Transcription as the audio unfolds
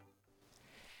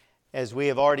As we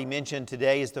have already mentioned,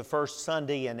 today is the first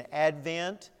Sunday in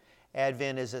Advent.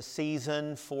 Advent is a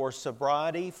season for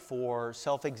sobriety, for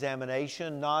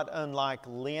self-examination, not unlike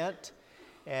Lent,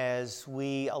 as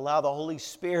we allow the Holy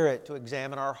Spirit to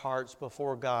examine our hearts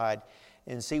before God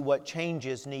and see what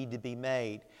changes need to be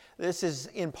made. This is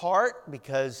in part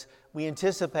because we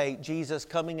anticipate Jesus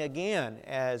coming again,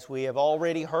 as we have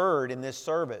already heard in this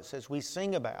service, as we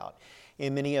sing about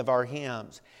in many of our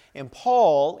hymns. And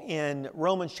Paul, in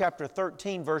Romans chapter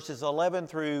 13, verses 11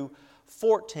 through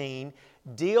 14,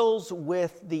 deals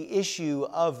with the issue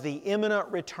of the imminent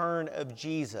return of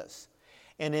Jesus.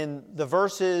 And in the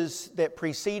verses that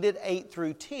preceded 8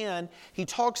 through 10, he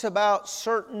talks about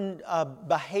certain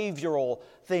behavioral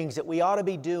things that we ought to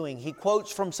be doing. He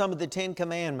quotes from some of the 10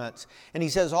 commandments, and he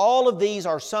says all of these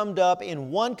are summed up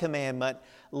in one commandment: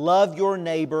 love your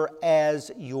neighbor as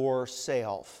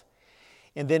yourself.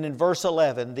 And then in verse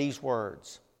 11, these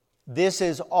words: "This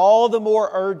is all the more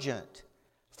urgent,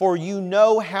 for you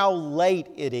know how late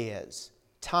it is.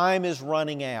 Time is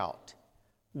running out.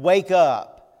 Wake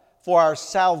up, for our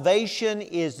salvation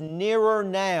is nearer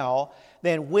now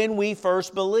than when we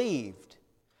first believed.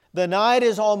 The night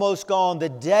is almost gone. The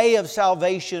day of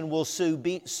salvation will soon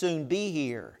be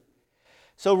here.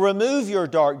 So remove your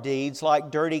dark deeds like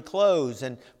dirty clothes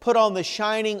and put on the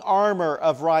shining armor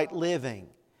of right living.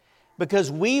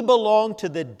 Because we belong to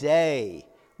the day,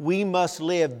 we must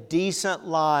live decent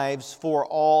lives for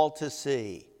all to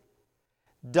see.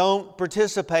 Don't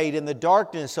participate in the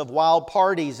darkness of wild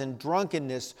parties and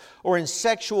drunkenness, or in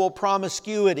sexual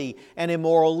promiscuity and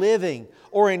immoral living,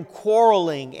 or in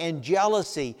quarreling and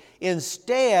jealousy.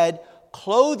 Instead,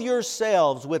 clothe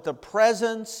yourselves with the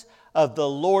presence of the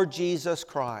Lord Jesus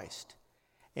Christ.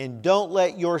 And don't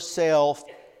let yourself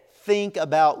think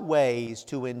about ways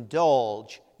to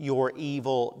indulge your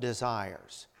evil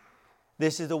desires."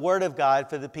 This is the Word of God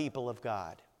for the people of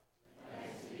God.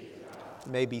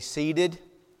 You may be seated.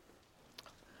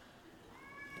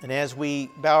 And as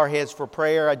we bow our heads for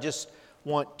prayer, I just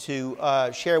want to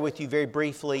share with you very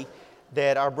briefly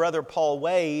that our brother Paul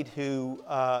Wade, who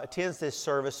attends this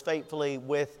service faithfully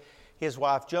with his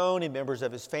wife Joan and members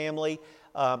of his family,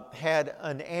 had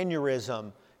an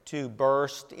aneurysm to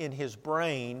burst in his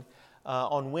brain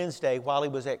on Wednesday while he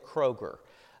was at Kroger.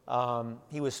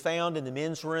 He was found in the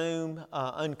men's room,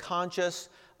 unconscious.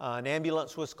 An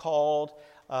ambulance was called.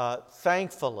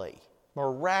 Thankfully,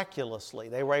 miraculously,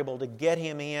 they were able to get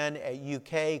him in at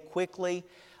UK quickly.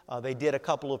 They did a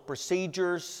couple of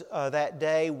procedures that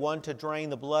day, one to drain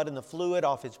the blood and the fluid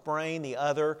off his brain, the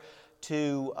other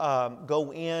to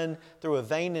go in through a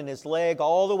vein in his leg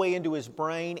all the way into his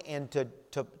brain and to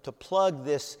plug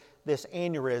this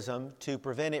aneurysm to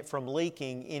prevent it from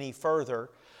leaking any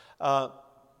further.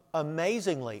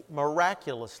 Amazingly,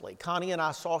 miraculously, Connie and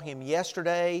I saw him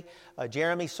yesterday.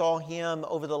 Jeremy saw him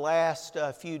over the last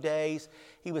few days.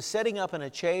 He was sitting up in a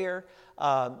chair.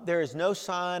 There is no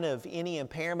sign of any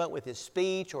impairment with his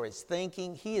speech or his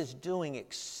thinking. He is doing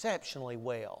exceptionally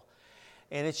well.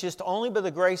 And it's just only by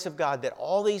the grace of God that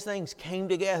all these things came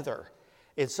together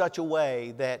in such a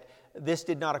way that this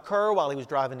did not occur while he was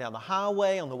driving down the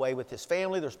highway on the way with his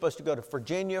family. They're supposed to go to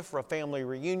Virginia for a family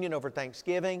reunion over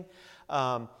Thanksgiving.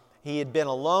 He had been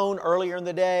alone earlier in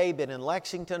the day, been in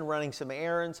Lexington running some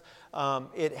errands.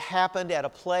 It happened at a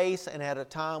place and at a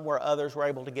time where others were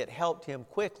able to get help to him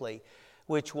quickly,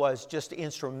 which was just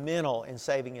instrumental in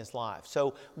saving his life.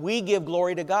 So we give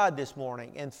glory to God this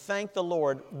morning and thank the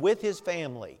Lord with his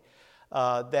family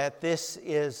that this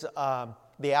is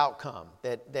the outcome,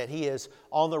 that he is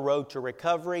on the road to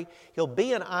recovery. He'll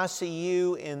be in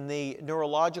ICU in the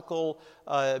neurological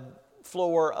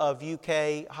floor of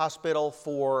UK hospital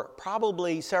for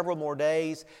probably several more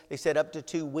days. They said up to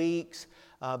 2 weeks,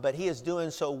 but he is doing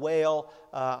so well.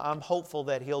 I'm hopeful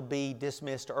that he'll be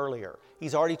dismissed earlier.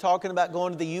 He's already talking about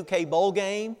going to the UK bowl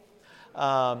game,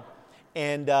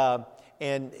 and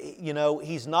you know,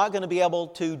 he's not going to be able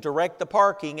to direct the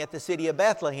parking at the city of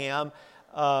Bethlehem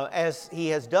as he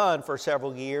has done for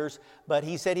several years, but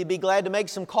he said he'd be glad to make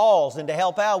some calls and to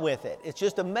help out with it. It's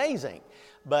just amazing.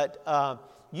 But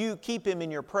you keep him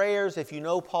in your prayers. If you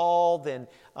know Paul, then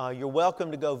you're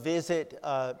welcome to go visit.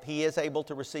 He is able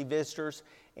to receive visitors.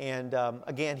 And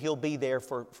again, he'll be there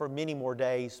for many more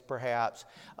days, perhaps.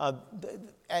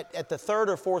 At the third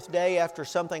or fourth day after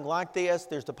something like this,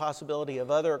 there's the possibility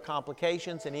of other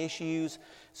complications and issues.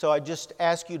 So I just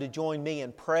ask you to join me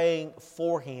in praying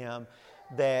for him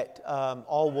that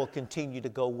all will continue to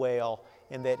go well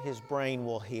and that his brain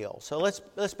will heal. So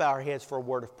let's bow our heads for a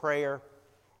word of prayer.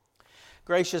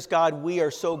 Gracious God, we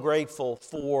are so grateful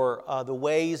for the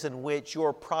ways in which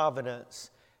your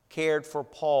providence cared for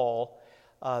Paul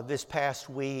this past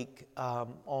week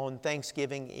on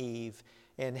Thanksgiving Eve,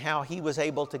 and how he was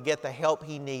able to get the help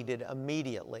he needed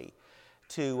immediately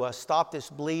to stop this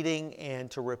bleeding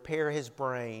and to repair his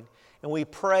brain. And we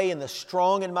pray in the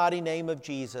strong and mighty name of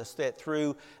Jesus that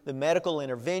through the medical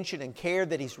intervention and care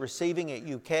that he's receiving at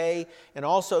UK, and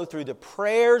also through the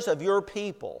prayers of your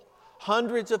people,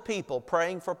 hundreds of people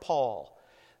praying for Paul,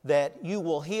 that you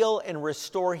will heal and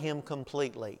restore him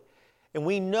completely. And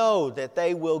we know that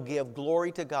they will give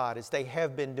glory to God as they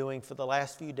have been doing for the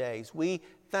last few days. We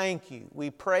thank you.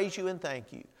 We praise you and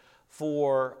thank you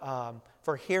for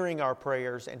hearing our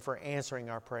prayers and for answering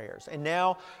our prayers. And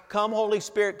now, come Holy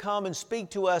Spirit, come and speak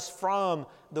to us from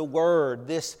the Word.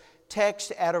 This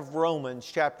text out of Romans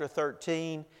chapter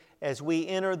 13, as we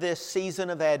enter this season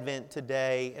of Advent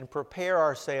today and prepare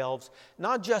ourselves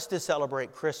not just to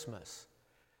celebrate Christmas,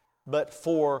 but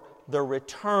for the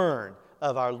return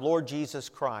of our Lord Jesus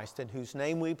Christ, in whose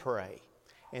name we pray.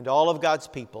 And all of God's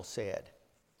people said,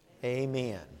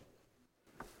 Amen.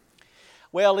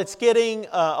 Well, it's getting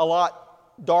a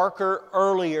lot darker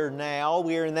earlier now.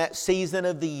 We're in that season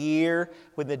of the year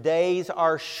when the days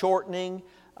are shortening.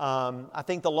 I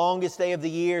think the longest day of the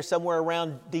year, somewhere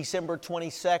around December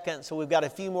 22nd, so we've got a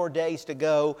few more days to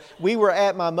go. We were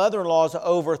at my mother-in-law's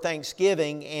over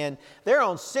Thanksgiving, and they're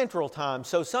on Central Time,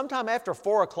 so sometime after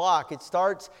 4 o'clock it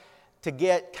starts to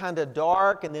get kind of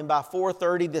dark, and then by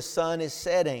 4:30 the sun is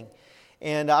setting.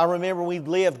 And I remember we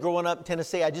lived growing up in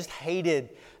Tennessee, I just hated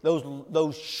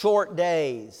those short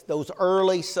days, those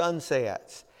early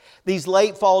sunsets. These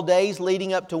late fall days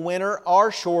leading up to winter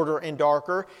are shorter and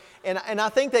darker. And I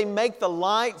think they make the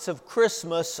lights of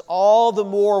Christmas all the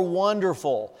more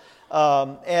wonderful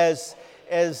as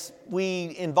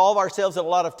we involve ourselves in a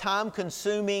lot of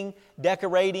time-consuming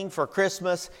decorating for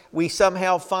Christmas. We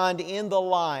somehow find in the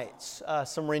lights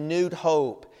some renewed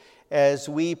hope as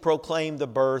we proclaim the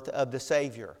birth of the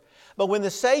Savior. But when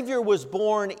the Savior was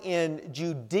born in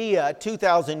Judea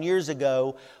 2,000 years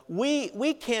ago,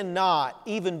 we cannot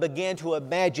even begin to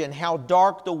imagine how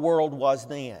dark the world was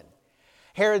then.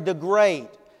 Herod the Great,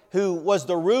 who was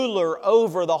the ruler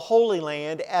over the Holy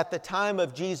Land at the time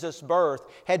of Jesus' birth,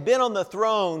 had been on the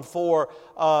throne for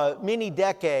many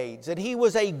decades. And he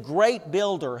was a great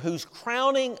builder whose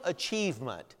crowning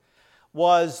achievement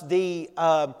was the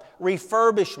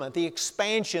refurbishment, the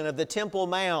expansion of the Temple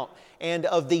Mount and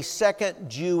of the Second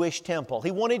Jewish Temple.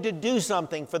 He wanted to do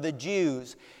something for the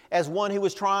Jews as one who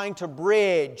was trying to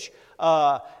bridge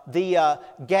the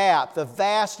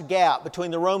vast gap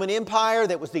between the Roman Empire,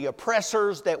 that was the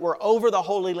oppressors that were over the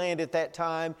Holy Land at that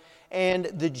time, and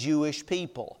the Jewish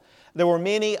people. There were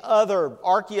many other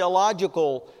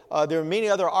archaeological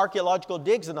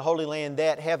digs in the Holy Land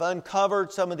that have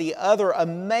uncovered some of the other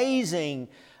amazing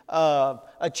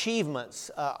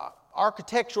achievements,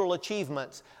 architectural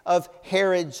achievements of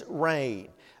Herod's reign.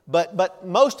 But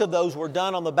most of those were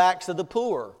done on the backs of the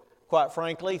poor, quite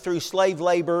frankly, through slave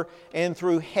labor and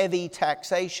through heavy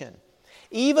taxation.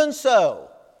 Even so,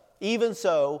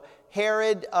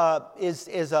 Herod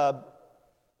is a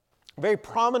very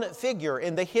prominent figure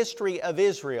in the history of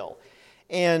Israel.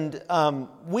 And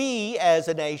we as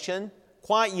a nation,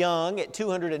 quite young at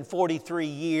 243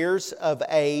 years of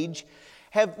age,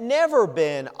 have never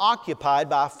been occupied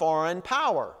by a foreign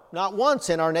power, not once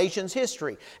in our nation's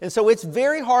history. And so it's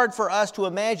very hard for us to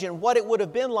imagine what it would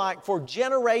have been like for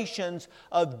generations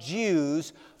of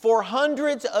Jews for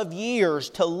hundreds of years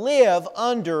to live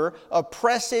under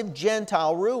oppressive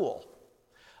Gentile rule.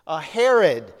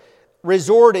 Herod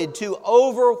resorted to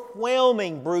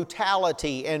overwhelming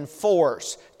brutality and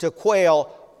force to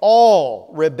quell all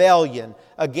rebellion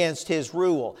against his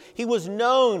rule. He was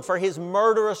known for his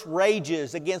murderous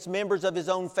rages against members of his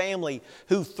own family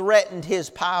who threatened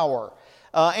his power.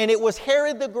 And it was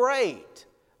Herod the Great,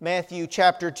 Matthew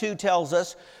chapter 2 tells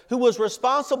us, who was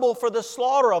responsible for the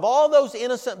slaughter of all those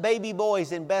innocent baby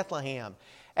boys in Bethlehem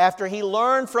after he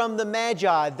learned from the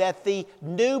Magi that the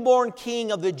newborn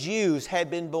king of the Jews had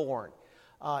been born.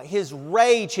 His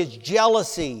rage, his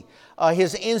jealousy,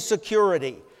 his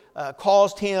insecurity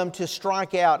caused him to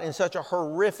strike out in such a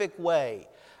horrific way,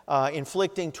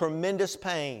 inflicting tremendous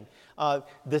pain.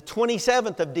 The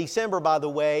 27th of December, by the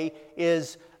way,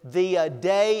 is the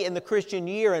day in the Christian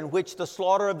year in which the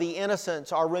slaughter of the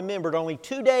innocents are remembered, only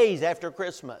 2 days after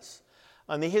Christmas.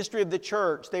 In the history of the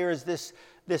church, there is this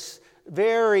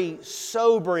very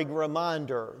sobering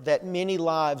reminder that many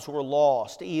lives were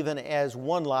lost, even as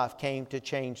one life came to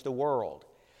change the world.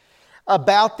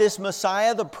 About this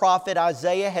Messiah, the prophet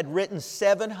Isaiah had written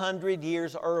 700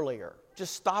 years earlier.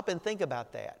 Just stop and think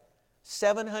about that.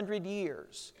 700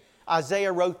 years.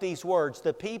 Isaiah wrote these words,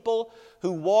 "The people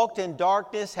who walked in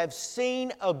darkness have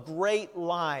seen a great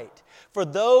light. For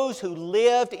those who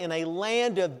lived in a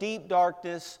land of deep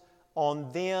darkness,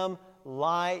 on them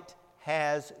light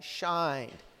has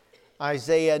shined."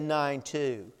 Isaiah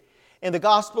 9:2. In the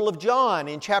Gospel of John,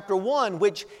 in chapter 1,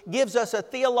 which gives us a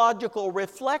theological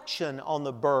reflection on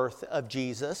the birth of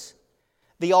Jesus,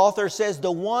 the author says,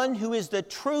 "The one who is the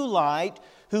true light,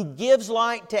 who gives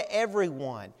light to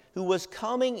everyone, who was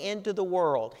coming into the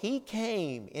world. He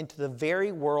came into the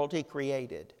very world He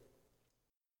created.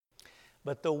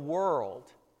 But the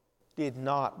world did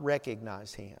not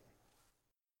recognize Him."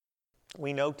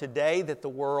 We know today that the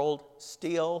world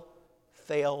still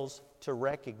fails to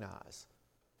recognize,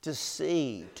 to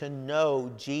see, to know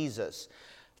Jesus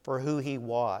for who He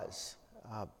was.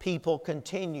 People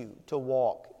continue to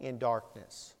walk in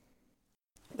darkness.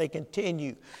 They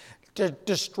continue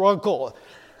to struggle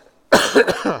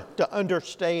to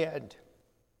understand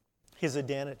His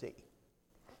identity.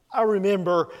 I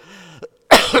remember,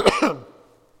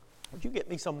 would you get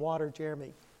me some water,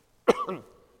 Jeremy?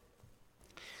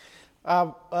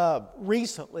 I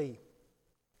recently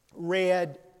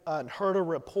read and heard a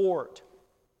report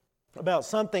about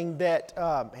something that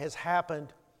has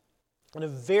happened in a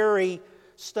very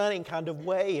stunning kind of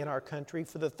way in our country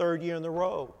for the third year in a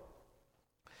row.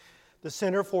 The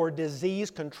Center for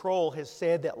Disease Control has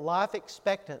said that life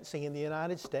expectancy in the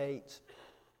United States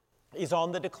is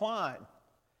on the decline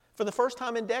for the first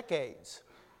time in decades.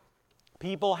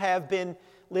 People have been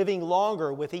living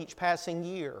longer with each passing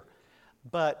year,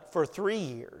 but for 3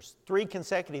 years, 3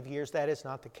 consecutive years, that is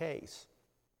not the case.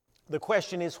 The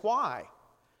question is why?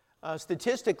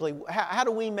 Statistically, how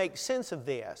do we make sense of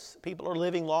this? People are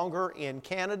living longer in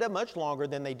Canada, much longer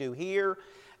than they do here,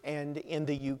 and in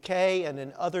the UK and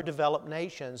in other developed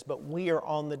nations, but we are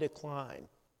on the decline.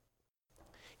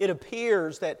 It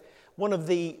appears that one of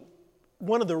the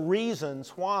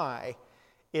reasons why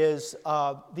is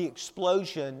the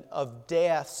explosion of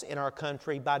deaths in our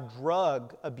country by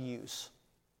drug abuse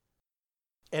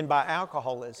and by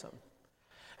alcoholism.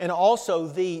 And also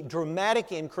the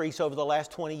dramatic increase over the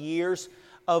last 20 years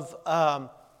of,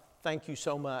 thank you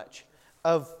so much,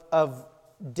 of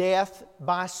death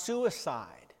by suicide.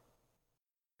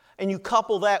 And you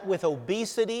couple that with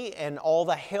obesity and all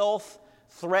the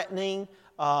health-threatening,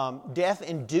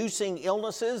 death-inducing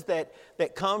illnesses that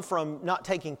come from not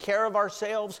taking care of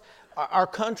ourselves. Our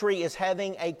country is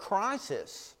having a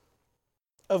crisis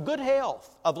of good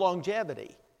health, of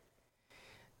longevity.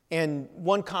 And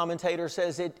one commentator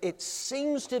says it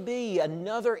seems to be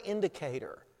another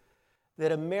indicator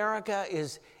that America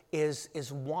is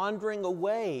wandering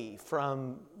away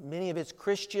from many of its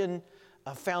Christian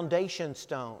foundation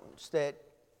stones that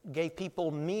gave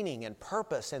people meaning and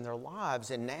purpose in their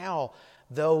lives, and now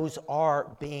those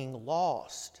are being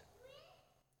lost.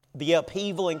 The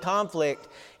upheaval and conflict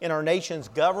in our nation's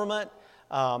government,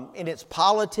 in its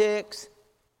politics,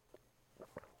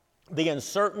 the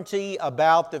uncertainty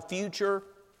about the future.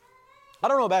 I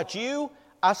don't know about you,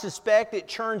 I suspect it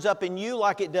churns up in you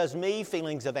like it does me,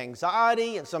 feelings of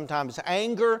anxiety and sometimes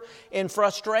anger and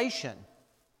frustration.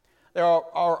 There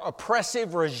are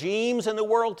oppressive regimes in the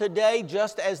world today,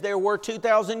 just as there were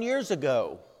 2,000 years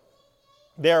ago.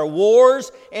 There are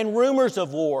wars and rumors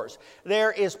of wars.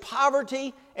 There is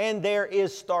poverty and there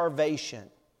is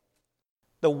starvation.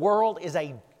 The world is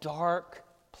a dark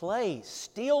place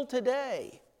still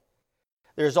today.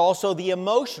 There's also the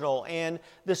emotional and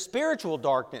the spiritual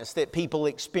darkness that people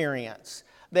experience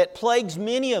that plagues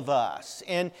many of us.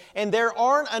 And there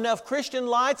aren't enough Christian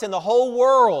lights in the whole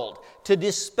world to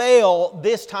dispel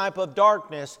this type of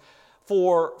darkness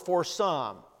for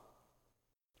some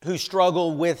who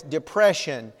struggle with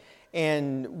depression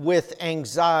and with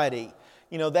anxiety.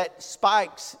 You know, that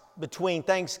spikes between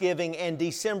Thanksgiving and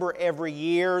December every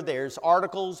year. There's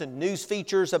articles and news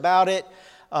features about it.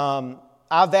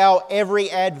 I vow every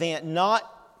Advent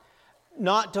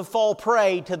not to fall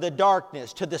prey to the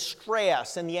darkness, to the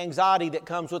stress and the anxiety that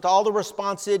comes with all the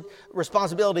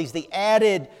responsibilities, the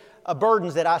added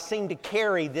burdens that I seem to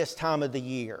carry this time of the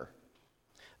year.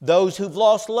 Those who've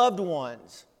lost loved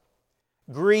ones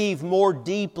grieve more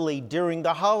deeply during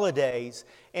the holidays,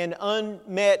 and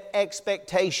unmet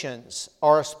expectations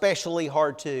are especially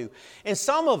hard too. And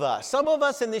some of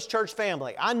us in this church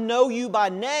family, I know you by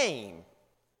name.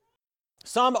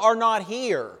 Some are not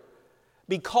here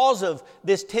because of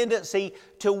this tendency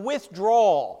to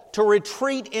withdraw, to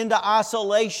retreat into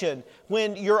isolation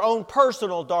when your own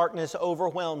personal darkness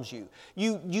overwhelms you.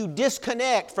 You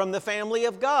disconnect from the family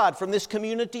of God, from this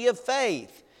community of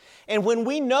faith. And when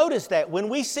we notice that, when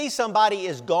we see somebody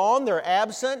is gone, they're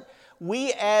absent,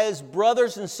 we as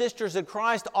brothers and sisters in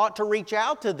Christ ought to reach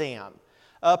out to them.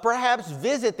 Perhaps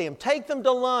visit them, take them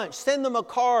to lunch, send them a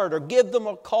card or give them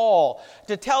a call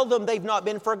to tell them they've not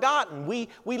been forgotten. We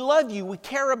love you, we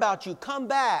care about you, come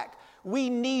back.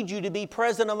 We need you to be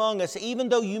present among us, even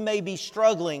though you may be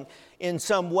struggling in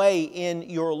some way in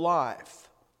your life.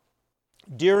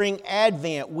 During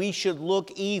Advent, we should look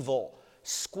evil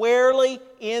squarely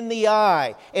in the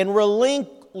eye and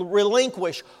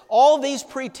relinquish all these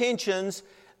pretensions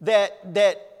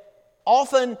that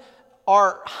often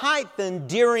are heightened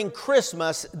during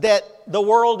Christmas, that the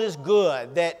world is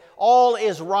good, that all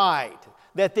is right,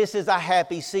 that this is a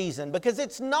happy season, because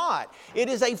it's not. It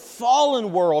is a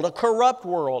fallen world, a corrupt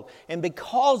world. And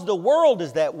because the world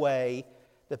is that way,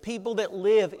 the people that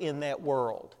live in that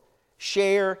world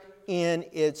share in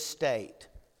its state.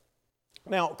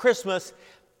 Now, Christmas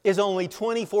is only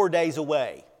 24 days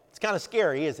away. It's kind of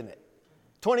scary, isn't it?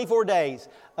 24 days.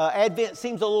 Advent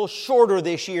seems a little shorter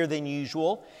this year than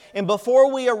usual. And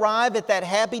before we arrive at that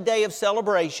happy day of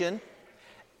celebration,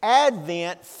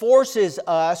 Advent forces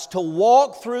us to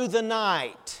walk through the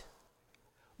night,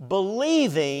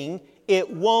 believing it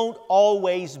won't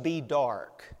always be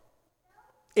dark.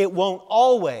 It won't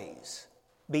always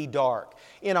be dark.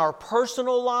 In our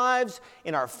personal lives,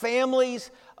 in our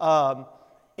families,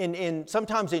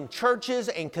 sometimes in churches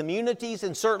and communities,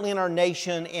 and certainly in our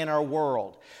nation and our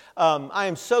world. I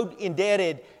am so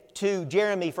indebted to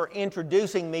Jeremy for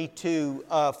introducing me to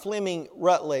Fleming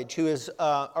Rutledge, who is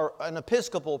an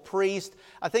Episcopal priest.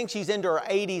 I think she's into her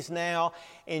 80s now,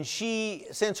 and she,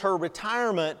 since her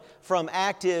retirement from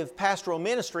active pastoral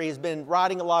ministry, has been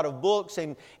writing a lot of books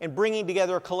and bringing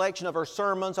together a collection of her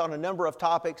sermons on a number of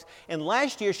topics. And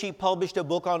last year she published a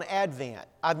book on Advent.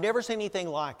 I've never seen anything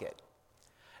like it.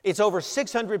 It's over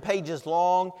 600 pages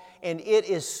long, and it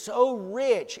is so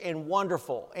rich and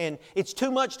wonderful. And it's too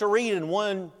much to read in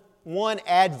one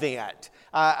Advent.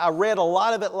 I read a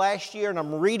lot of it last year, and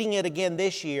I'm reading it again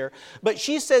this year. But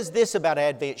she says this about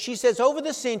Advent. She says, over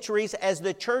the centuries, as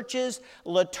the church's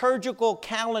liturgical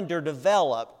calendar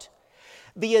developed,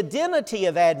 the identity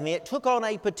of Advent took on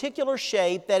a particular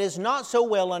shape that is not so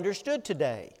well understood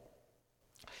today.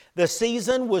 The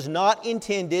season was not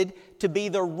intended to be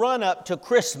the run-up to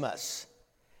Christmas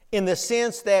in the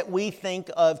sense that we think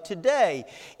of today.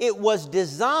 It was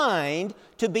designed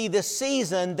to be the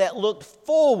season that looked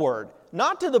forward,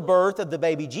 not to the birth of the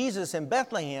baby Jesus in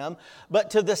Bethlehem, but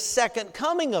to the second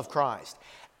coming of Christ.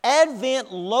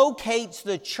 Advent locates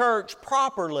the church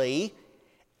properly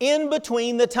in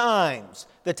between the times,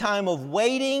 the time of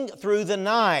waiting through the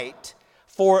night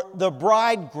for the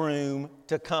bridegroom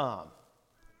to come.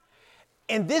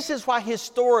 And this is why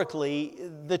historically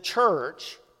the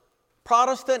church,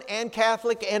 Protestant and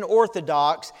Catholic and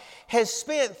Orthodox, has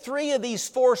spent 3 of these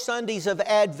 4 Sundays of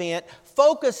Advent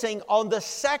focusing on the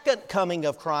second coming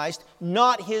of Christ,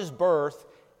 not His birth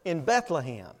in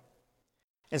Bethlehem.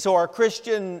 And so our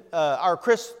Christmas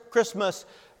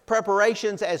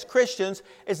preparations as Christians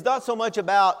is not so much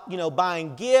about,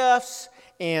 buying gifts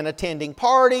and attending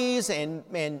parties and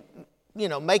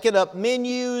making up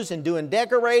menus and doing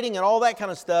decorating and all that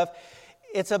kind of stuff.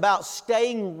 It's about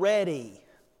staying ready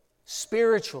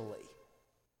spiritually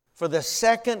for the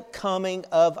second coming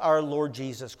of our Lord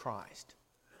Jesus Christ.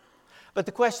 But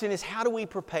the question is, how do we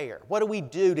prepare? What do we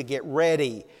do to get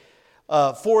ready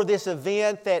for this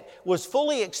event that was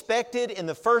fully expected in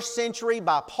the first century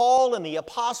by Paul and the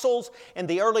apostles and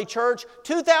the early church?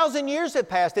 2,000 years have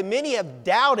passed, and many have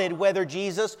doubted whether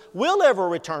Jesus will ever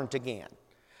return again.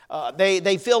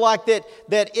 They feel like that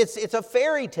it's a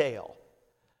fairy tale.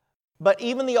 But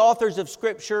even the authors of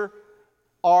Scripture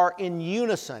are in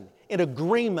unison, in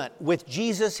agreement with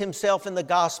Jesus Himself in the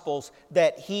Gospels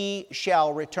that He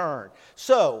shall return.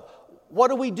 So, what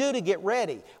do we do to get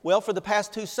ready? Well, for the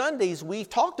past 2 Sundays, we've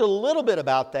talked a little bit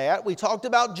about that. We talked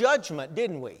about judgment,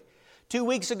 didn't we? 2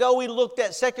 weeks ago, we looked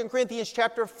at 2 Corinthians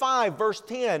chapter 5, verse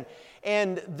 10,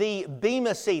 and the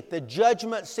bema seat, the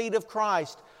judgment seat of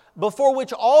Christ, before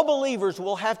which all believers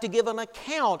will have to give an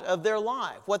account of their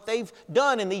life, what they've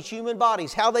done in these human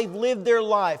bodies, how they've lived their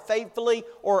life faithfully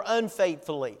or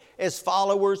unfaithfully as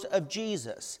followers of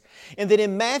Jesus. And then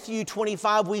in Matthew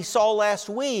 25, we saw last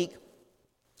week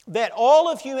that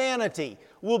all of humanity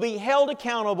will be held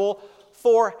accountable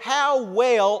for how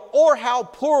well or how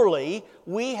poorly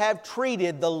we have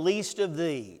treated the least of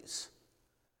these,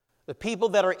 the people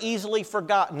that are easily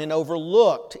forgotten and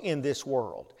overlooked in this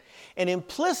world. And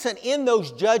implicit in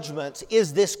those judgments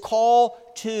is this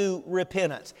call to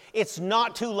repentance. It's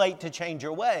not too late to change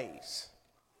your ways.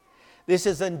 This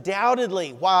is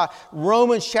undoubtedly why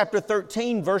Romans chapter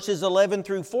 13, verses 11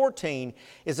 through 14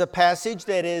 is a passage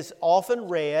that is often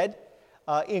read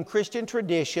in Christian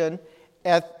tradition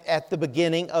at the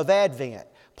beginning of Advent.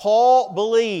 Paul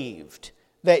believed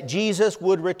that Jesus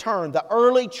would return. The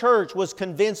early church was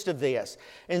convinced of this.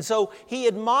 And so he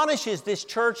admonishes this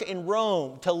church in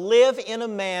Rome to live in a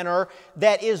manner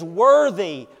that is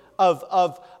worthy of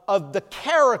the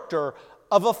character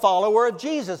of a follower of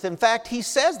Jesus. In fact, he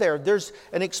says there's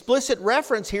an explicit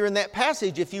reference here in that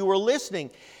passage if you were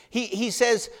listening. He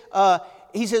says,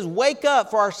 wake up,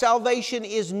 for our salvation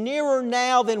is nearer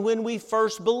now than when we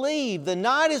first believed. The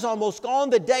night is almost gone.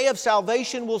 The day of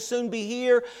salvation will soon be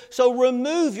here. So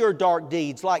remove your dark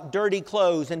deeds like dirty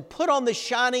clothes and put on the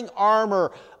shining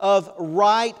armor of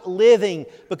right living,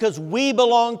 because we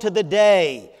belong to the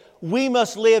day. We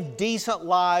must live decent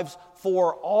lives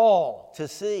for all to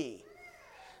see.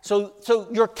 So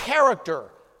your character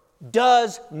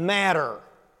does matter.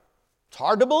 It's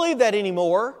hard to believe that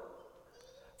anymore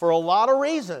for a lot of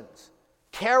reasons.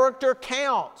 Character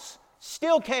counts,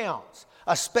 still counts,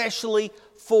 especially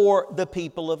for the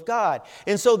people of God.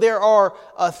 And so there are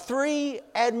three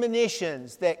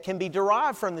admonitions that can be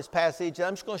derived from this passage that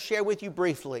I'm just going to share with you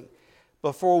briefly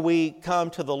before we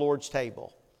come to the Lord's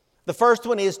table. The first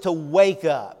one is to wake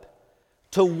up.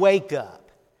 To wake up.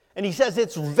 And he says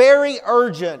it's very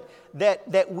urgent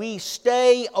that we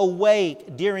stay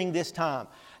awake during this time.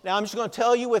 Now, I'm just going to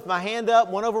tell you with my hand up,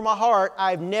 one over my heart,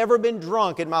 I've never been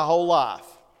drunk in my whole life.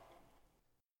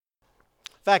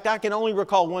 In fact, I can only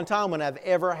recall one time when I've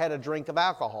ever had a drink of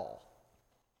alcohol.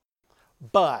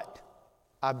 But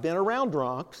I've been around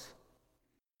drunks,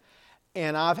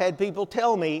 and I've had people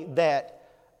tell me that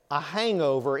a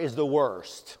hangover is the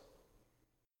worst.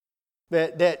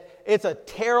 That it's a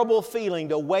terrible feeling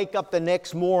to wake up the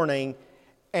next morning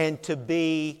and to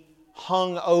be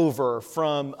hung over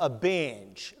from a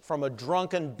binge, from a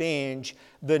drunken binge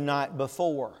the night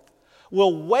before.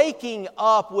 Well, waking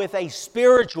up with a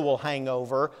spiritual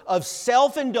hangover of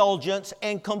self-indulgence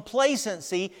and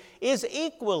complacency is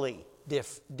equally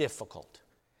difficult.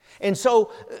 And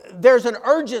so there's an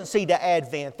urgency to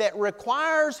Advent that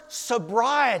requires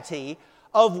sobriety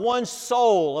of one's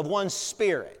soul, of one's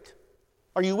spirit.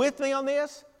 Are you with me on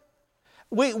this?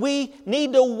 We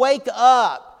need to wake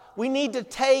up. We need to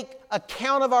take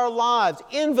account of our lives,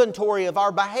 inventory of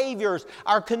our behaviors,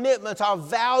 our commitments, our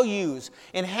values,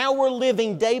 and how we're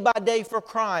living day by day for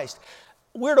Christ.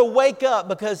 We're to wake up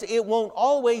because it won't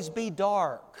always be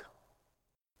dark.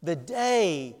 The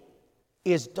day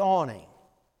is dawning.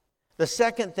 The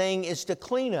second thing is to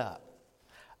clean up.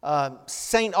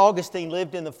 St. Augustine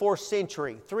lived in the 4th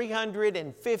century,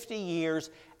 350 years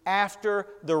after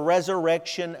the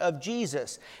resurrection of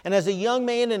Jesus. And as a young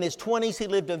man in his 20s, he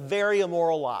lived a very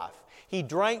immoral life. He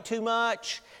drank too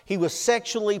much. He was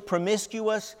sexually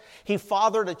promiscuous. He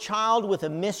fathered a child with a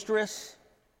mistress.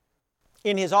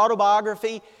 In his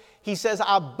autobiography, he says,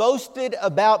 I boasted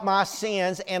about my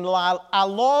sins and I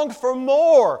longed for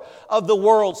more of the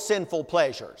world's sinful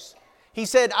pleasures. He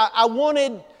said, I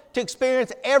wanted to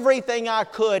experience everything I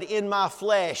could in my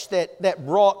flesh that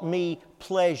brought me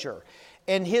pleasure.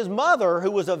 And his mother,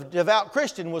 who was a devout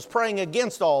Christian, was praying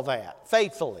against all that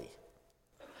faithfully.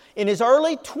 In his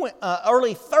early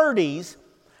 30s,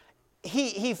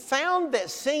 he found that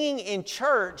singing in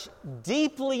church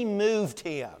deeply moved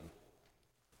him.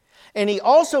 And he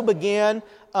also began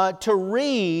to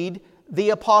read the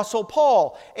Apostle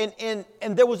Paul. And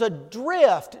there was a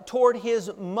drift toward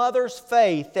his mother's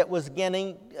faith that was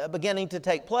beginning to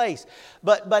take place.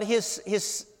 But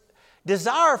his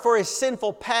desire for his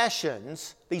sinful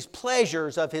passions, these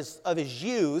pleasures of his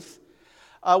youth,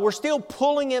 were still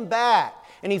pulling him back.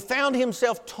 And he found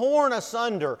himself torn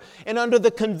asunder. And under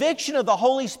the conviction of the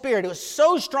Holy Spirit, it was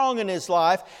so strong in his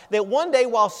life that one day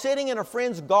while sitting in a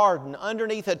friend's garden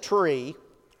underneath a tree,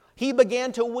 he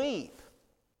began to weep.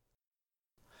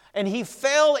 And he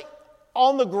fell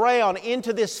on the ground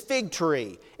into this fig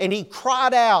tree. And he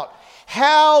cried out,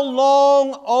 "How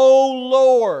long, O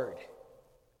Lord?"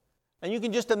 And you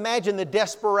can just imagine the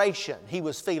desperation he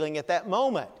was feeling at that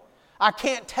moment. I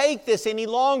can't take this any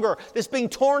longer. This being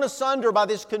torn asunder by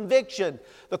this conviction.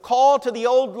 The call to the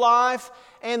old life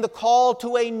and the call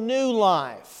to a new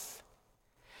life.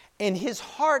 And his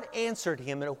heart answered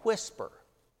him in a whisper.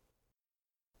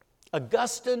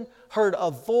 Augustine heard a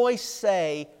voice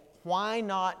say, "Why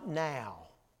not now?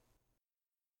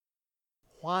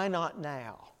 Why not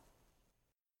now?"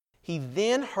 He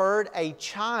then heard a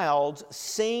child's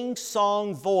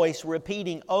sing-song voice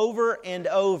repeating over and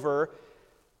over,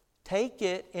 "Take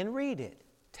it and read it.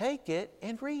 Take it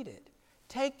and read it.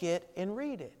 Take it and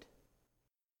read it."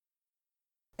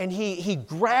 and he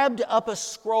grabbed up a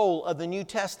scroll of the New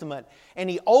Testament and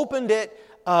he opened it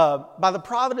by the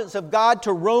providence of God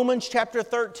to Romans chapter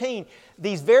 13.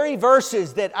 These very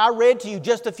verses that I read to you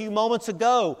just a few moments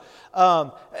ago,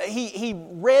 he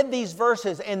read these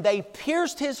verses and they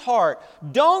pierced his heart.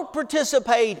 Don't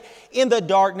participate in the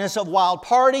darkness of wild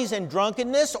parties and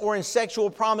drunkenness, or in sexual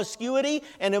promiscuity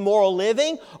and immoral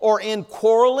living, or in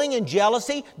quarreling and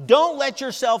jealousy. Don't let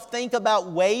yourself think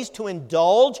about ways to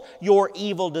indulge your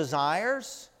evil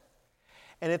desires.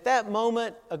 And at that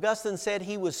moment, Augustine said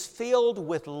he was filled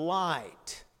with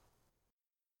light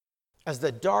as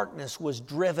the darkness was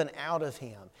driven out of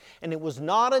him. And it was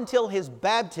not until his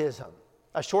baptism,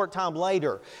 a short time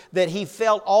later, that he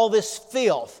felt all this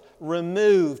filth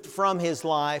removed from his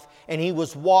life and he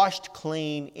was washed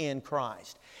clean in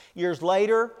Christ. Years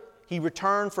later, he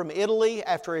returned from Italy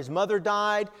after his mother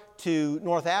died to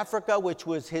North Africa, which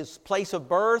was his place of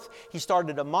birth. He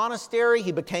started a monastery.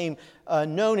 He became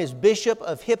known as Bishop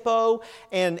of Hippo,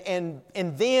 and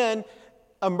then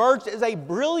emerged as a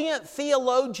brilliant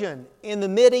theologian in the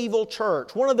medieval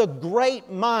church, one of the great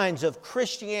minds of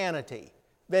Christianity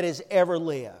that has ever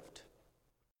lived.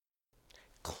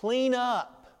 Clean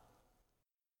up.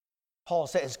 Paul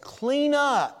says, clean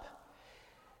up.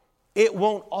 It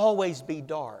won't always be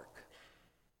dark.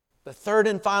 The third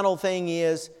and final thing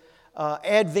is,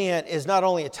 Advent is not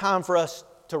only a time for us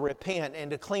to repent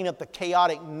and to clean up the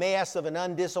chaotic mess of an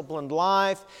undisciplined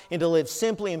life and to live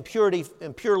simply and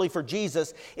purely for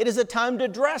Jesus, it is a time to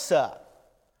dress up.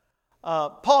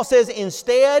 Paul says,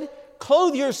 instead,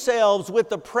 clothe yourselves with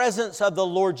the presence of the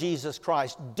Lord Jesus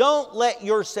Christ. Don't let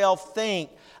yourself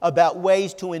think about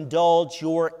ways to indulge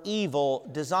your evil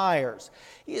desires.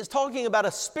 He is talking about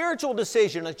a spiritual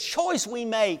decision, a choice we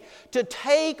make to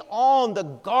take on the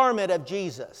garment of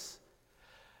Jesus,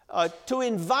 to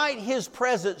invite His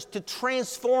presence to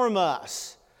transform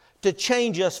us, to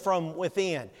change us from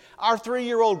within. Our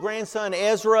 3-year-old grandson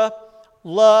Ezra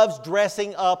loves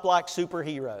dressing up like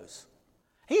superheroes.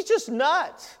 He's just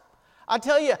nuts. I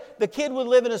tell you, the kid would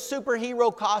live in a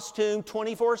superhero costume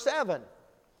 24/7.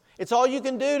 It's all you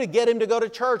can do to get him to go to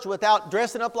church without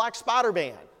dressing up like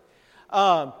Spider-Man.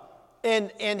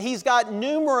 And he's got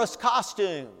numerous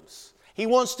costumes. He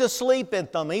wants to sleep in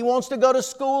them. He wants to go to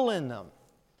school in them.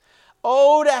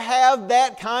 Oh, to have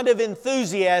that kind of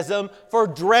enthusiasm for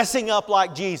dressing up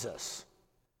like Jesus.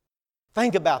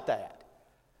 Think about that.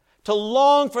 To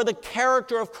long for the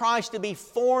character of Christ to be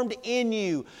formed in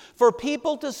you, for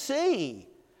people to see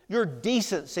your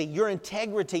decency, your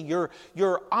integrity,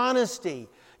 your honesty,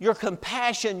 your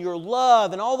compassion, your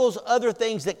love, and all those other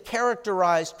things that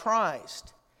characterize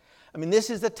Christ. I mean, this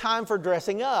is the time for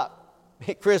dressing up.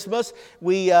 At Christmas,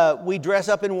 we dress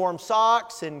up in warm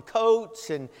socks and coats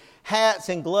and hats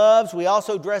and gloves. We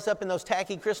also dress up in those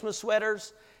tacky Christmas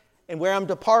sweaters and wear them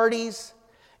to parties.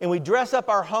 And we dress up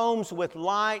our homes with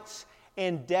lights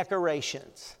and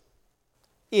decorations.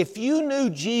 If you knew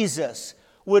Jesus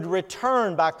would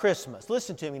return by Christmas,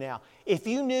 listen to me now. If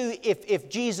you knew if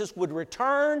Jesus would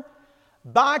return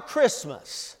by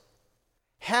Christmas,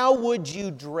 how would you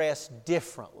dress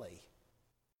differently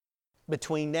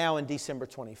between now and December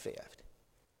 25th?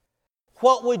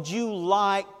 What would you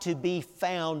like to be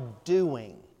found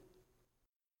doing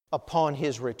upon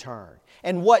His return?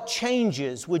 And what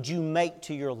changes would you make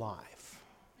to your life?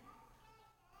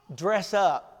 Dress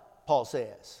up, Paul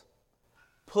says.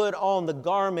 Put on the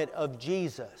garment of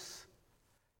Jesus,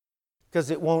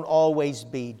 because it won't always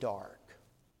be dark.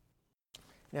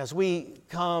 Now, as we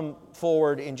come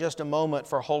forward in just a moment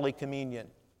for Holy Communion,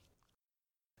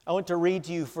 I want to read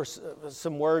to you for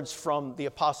some words from the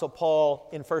Apostle Paul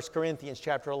in 1 Corinthians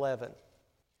chapter 11.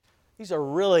 These are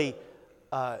really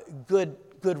good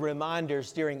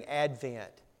reminders during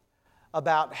Advent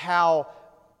about how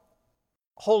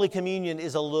Holy Communion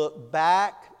is a look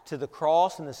back to the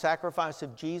cross and the sacrifice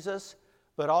of Jesus,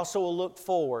 but also a look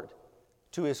forward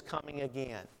to His coming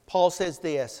again. Paul says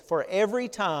this, "For every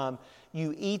time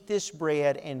you eat this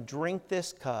bread and drink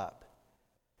this cup,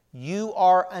 you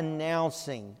are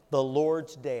announcing the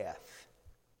Lord's death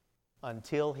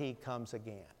until He comes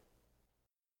again."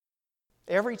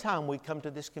 Every time we come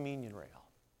to this communion rail,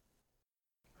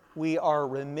 we are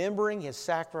remembering His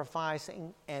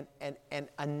sacrificing and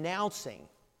announcing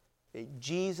that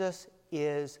Jesus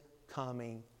is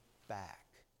coming back.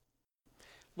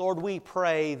 Lord, we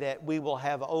pray that we will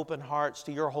have open hearts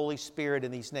to Your Holy Spirit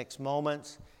in these next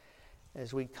moments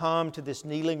as we come to this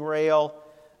kneeling rail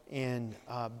and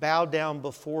bow down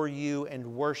before You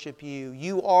and worship You.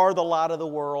 You are the light of the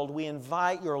world. We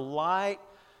invite Your light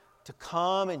to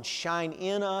come and shine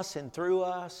in us and through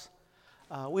us.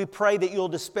 We pray that You'll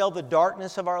dispel the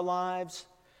darkness of our lives.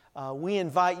 We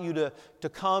invite you to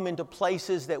come into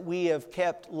places that we have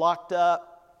kept locked up,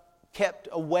 kept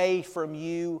away from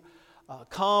you.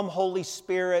 Come, Holy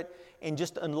Spirit, and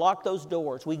just unlock those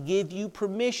doors. We give you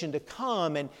permission to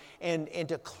come and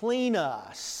to clean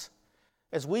us.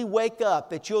 As we wake up,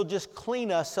 that you'll just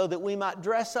clean us so that we might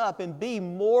dress up and be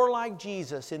more like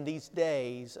Jesus in these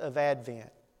days of Advent,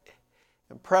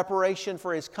 in preparation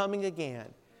for His coming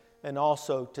again, and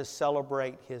also to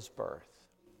celebrate His birth.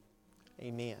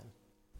 Amen.